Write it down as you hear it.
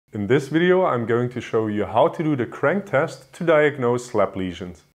In this video I'm going to show you how to do the crank test to diagnose slap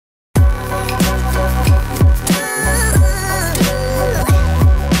lesions.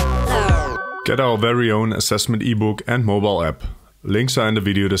 Get our very own assessment ebook and mobile app. Links are in the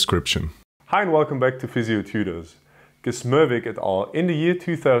video description. Hi and welcome back to Physiotutors. Gismervik et al. In the year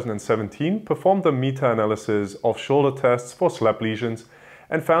 2017 performed a meta-analysis of shoulder tests for slap lesions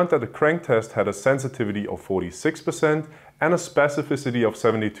and found that the crank test had a sensitivity of 46% and a specificity of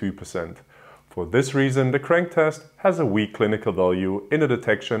 72%. For this reason, the crank test has a weak clinical value in the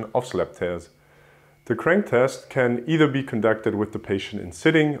detection of slap tears. The crank test can either be conducted with the patient in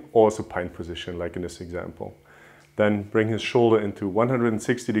sitting or supine position, like in this example. Then bring his shoulder into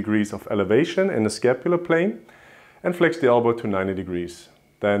 160 degrees of elevation in the scapular plane and flex the elbow to 90 degrees.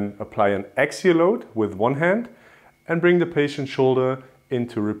 Then apply an axial load with one hand and bring the patient's shoulder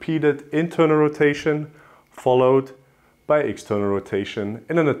into repeated internal rotation followed by external rotation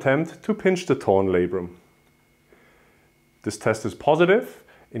in an attempt to pinch the torn labrum. This test is positive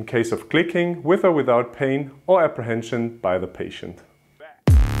in case of clicking with or without pain or apprehension by the patient.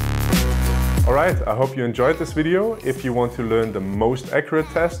 Alright, I hope you enjoyed this video. If you want to learn the most accurate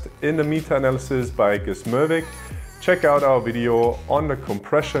test in the meta-analysis by Gismervik, check out our video on the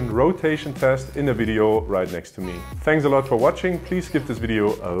compression rotation test in the video right next to me. Thanks a lot for watching. Please give this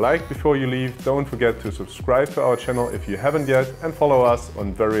video a like before you leave. Don't forget to subscribe to our channel if you haven't yet and follow us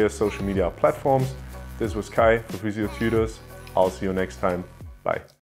on various social media platforms. This was Kai for Physiotutors. I'll see you next time. Bye.